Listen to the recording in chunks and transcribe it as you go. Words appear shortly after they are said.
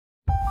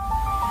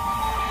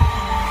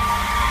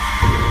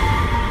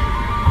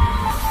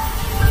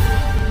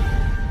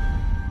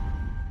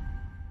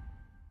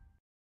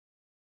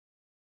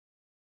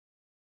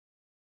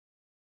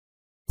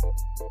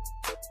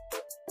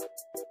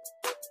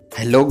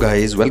Hello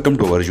guys, welcome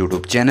to our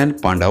YouTube channel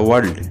Panda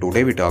World.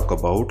 Today we talk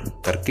about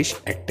Turkish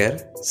actor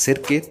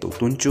Serkay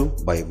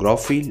Tütüncü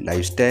biography,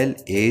 lifestyle,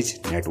 age,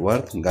 net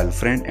worth,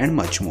 girlfriend and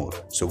much more.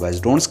 So guys,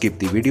 don't skip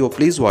the video.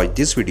 Please watch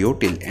this video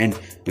till end.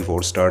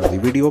 Before start the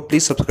video,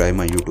 please subscribe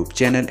my YouTube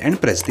channel and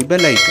press the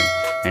bell icon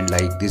and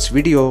like this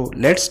video.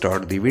 Let's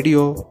start the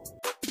video.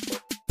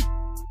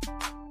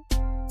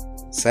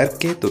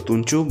 Serkay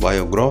Tütüncü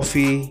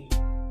biography.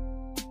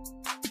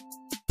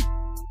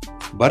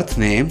 Birth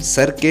name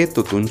Serkay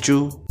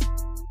Tütüncü.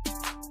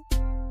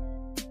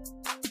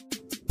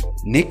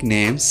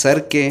 Nickname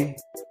Serkay.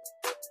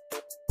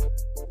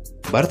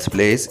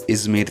 Birthplace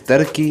Izmir,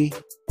 Turkey.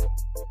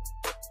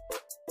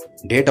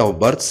 Date of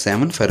birth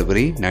 7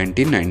 February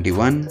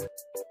 1991.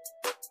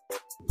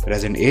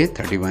 Present age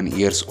 31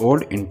 years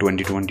old in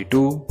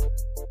 2022.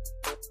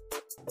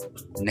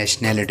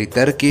 Nationality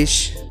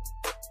Turkish.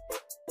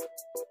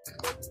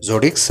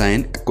 Zodiac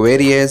sign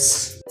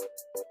Aquarius.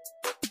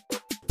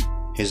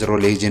 His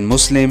religion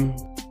Muslim.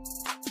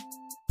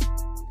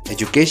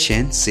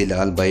 Education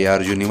Silal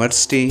Bayar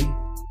University.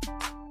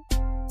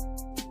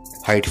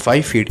 Height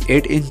 5 feet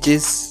 8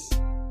 inches.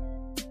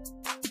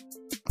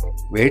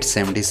 Weight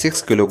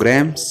 76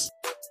 kilograms.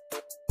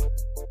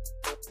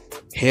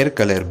 Hair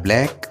color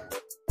black.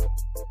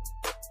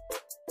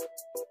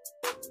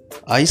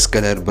 Eyes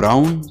color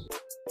brown.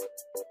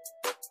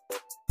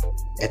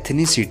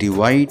 Ethnicity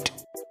white.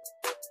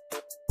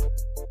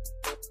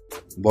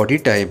 Body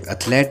type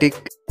athletic.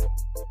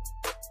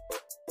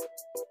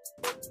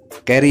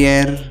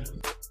 Career.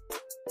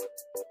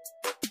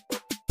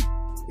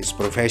 His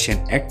profession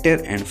actor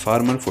and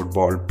former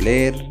football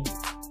player.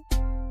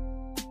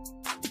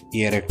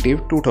 Year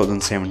active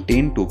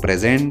 2017 to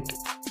present.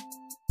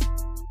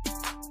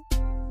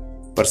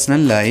 Personal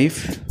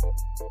life.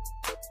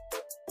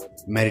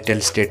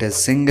 Marital status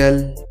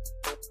single.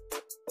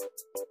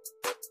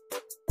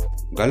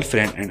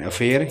 Girlfriend and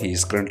affair, he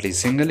is currently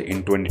single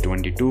in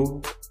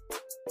 2022.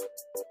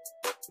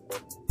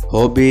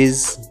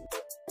 Hobbies.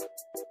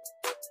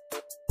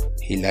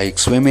 He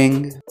likes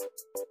swimming.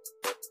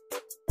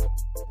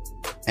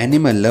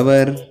 Animal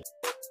lover.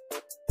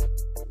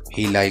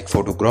 He likes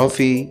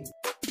photography.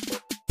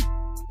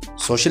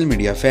 Social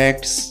media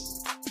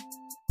facts.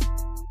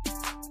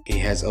 He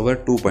has over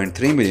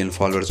 2.3 million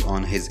followers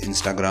on his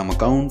Instagram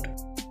account.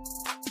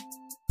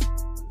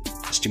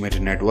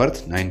 Estimated net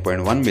worth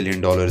 $9.1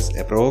 million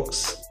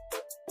approx.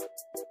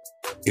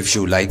 If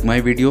you like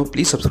my video,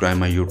 please subscribe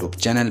my YouTube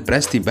channel,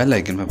 press the bell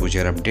icon for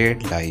future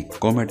update, like,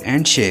 comment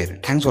and share.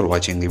 Thanks for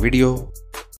watching the video.